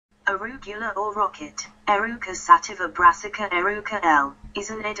Arugula or rocket, Eruca sativa Brassica Eruca L,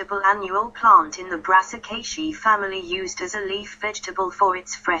 is an edible annual plant in the Brassicaceae family used as a leaf vegetable for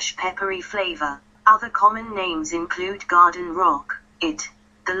its fresh peppery flavor. Other common names include garden rock, it.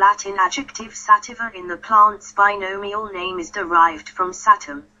 The Latin adjective sativa in the plant's binomial name is derived from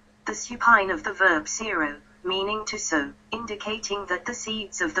satum, the supine of the verb sero, meaning to sow, indicating that the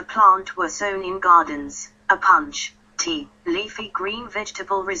seeds of the plant were sown in gardens. A punch. T. Leafy green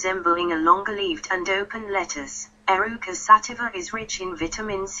vegetable resembling a longer-leaved and open lettuce. Eruca sativa is rich in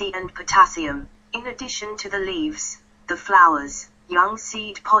vitamin C and potassium. In addition to the leaves, the flowers, young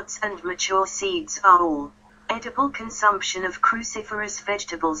seed pods and mature seeds are all edible. Consumption of cruciferous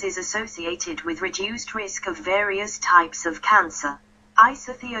vegetables is associated with reduced risk of various types of cancer.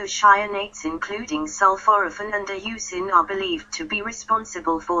 Isothiocyanates including sulforaphane and Erucin are believed to be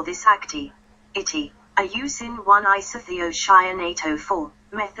responsible for this activity. Erucin 1-isothiocyanate 4,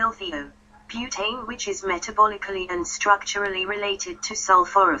 methylthio, butane, which is metabolically and structurally related to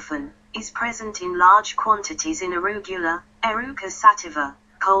sulforaphane, is present in large quantities in Arugula, Eruca sativa,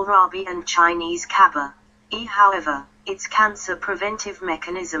 kohlrabi and Chinese cabbage. However, its cancer preventive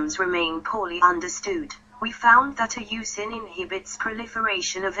mechanisms remain poorly understood. We found that Erucin inhibits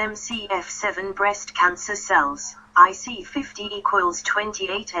proliferation of MCF7 breast cancer cells, IC50 equals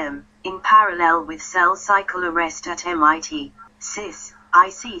 28M, in parallel with cell cycle arrest at MIT, cis,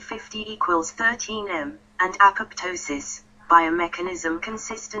 IC50 equals 13M, and apoptosis, by a mechanism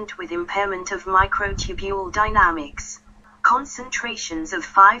consistent with impairment of microtubule dynamics. Concentrations of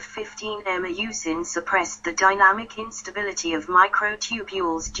 5-15M Erucin suppressed the dynamic instability of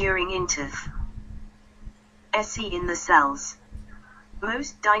microtubules during interv. SE in the cells.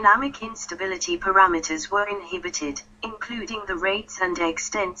 Most dynamic instability parameters were inhibited, including the rates and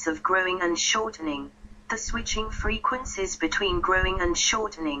extents of growing and shortening, the switching frequencies between growing and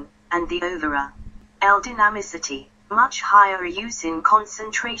shortening, and the overall dynamicity. Much higher Erucin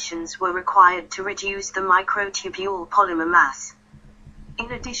concentrations were required to reduce the microtubule polymer mass.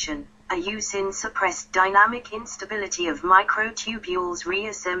 In addition, Erucin suppressed dynamic instability of microtubules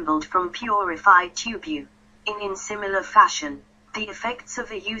reassembled from purified tubule. In similar fashion, the effects of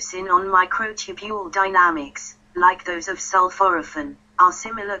Erucin on microtubule dynamics, like those of sulforaphane, are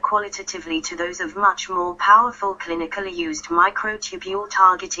similar qualitatively to those of much more powerful clinically used microtubule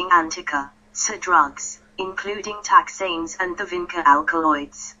targeting anti-cancer drugs, including taxanes and the vinca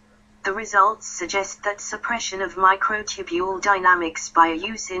alkaloids. The results suggest that suppression of microtubule dynamics by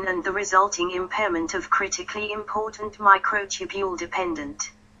Erucin and the resulting impairment of critically important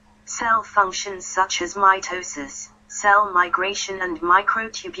microtubule-dependent cell functions such as mitosis, cell migration and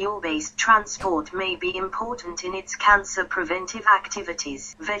microtubule-based transport may be important in its cancer preventive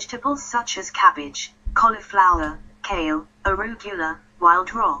activities. Vegetables such as cabbage, cauliflower, kale, arugula,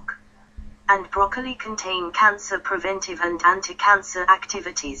 wild rock, and broccoli contain cancer preventive and anti-cancer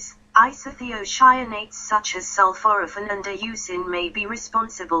activities. Isothiocyanates such as sulforaphane and Erucin may be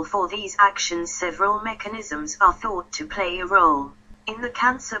responsible for these actions. Several mechanisms are thought to play a role in the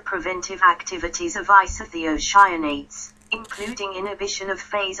cancer preventive activities of isothiocyanates, including inhibition of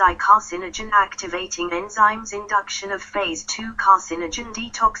phase I carcinogen activating enzymes, induction of phase II carcinogen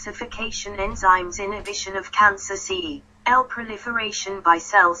detoxification enzymes, inhibition of cancer cell proliferation by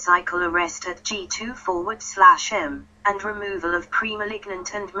cell cycle arrest at G2/M, and removal of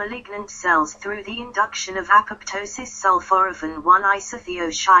premalignant and malignant cells through the induction of apoptosis. Sulforaphane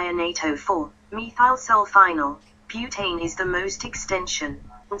 1-isothiocyanate 4, methylsulfinyl. Butane is the most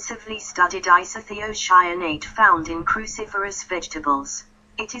extensively studied isothiocyanate found in cruciferous vegetables.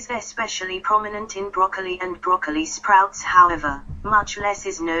 It is especially prominent in broccoli and broccoli sprouts. However, much less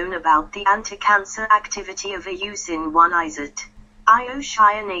is known about the anti-cancer activity of Erucin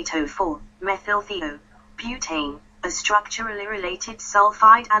 1-isothiocyanate 4, methylthio, butane, a structurally related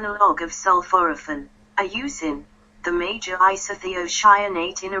sulfide analog of sulforaphane. Erucin, the major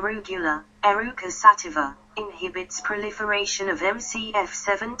isothiocyanate in Arugula, Eruca sativa, inhibits proliferation of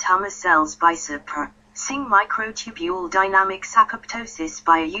MCF7 tumor cells by suppressing microtubule dynamics. Apoptosis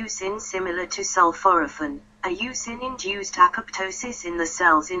by Erucin similar to sulforaphane. Erucin-induced apoptosis in the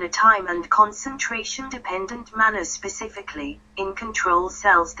cells in a time and concentration-dependent manner. Specifically, in control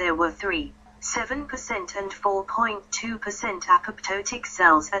cells there were 3.7% and 4.2% apoptotic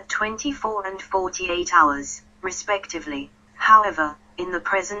cells at 24 and 48 hours, respectively. However, in the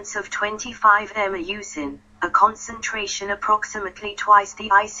presence of 25M Erucin, a concentration approximately twice the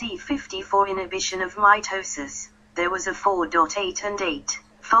IC50 for inhibition of mitosis, there was a 4.8 and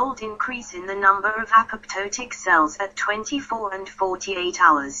 8-fold increase in the number of apoptotic cells at 24 and 48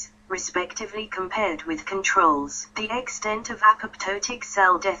 hours, respectively compared with controls. The extent of apoptotic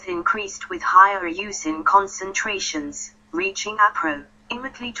cell death increased with higher Erucin concentrations, reaching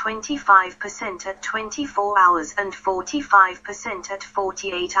approximately 25% at 24 hours and 45% at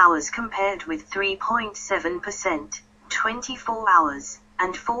 48 hours compared with 3.7%, 24 hours,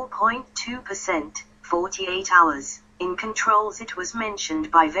 and 4.2%, 48 hours. In controls, it was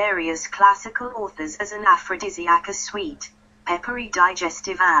mentioned by various classical authors as an aphrodisiac, a sweet, peppery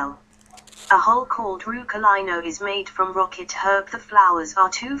digestive oil. A whole called rucolino is made from rocket herb. The flowers are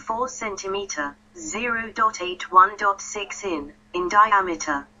 2-4 cm, 0.81.6 in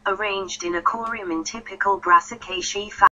diameter, arranged in a corium in typical Brassicaceae family.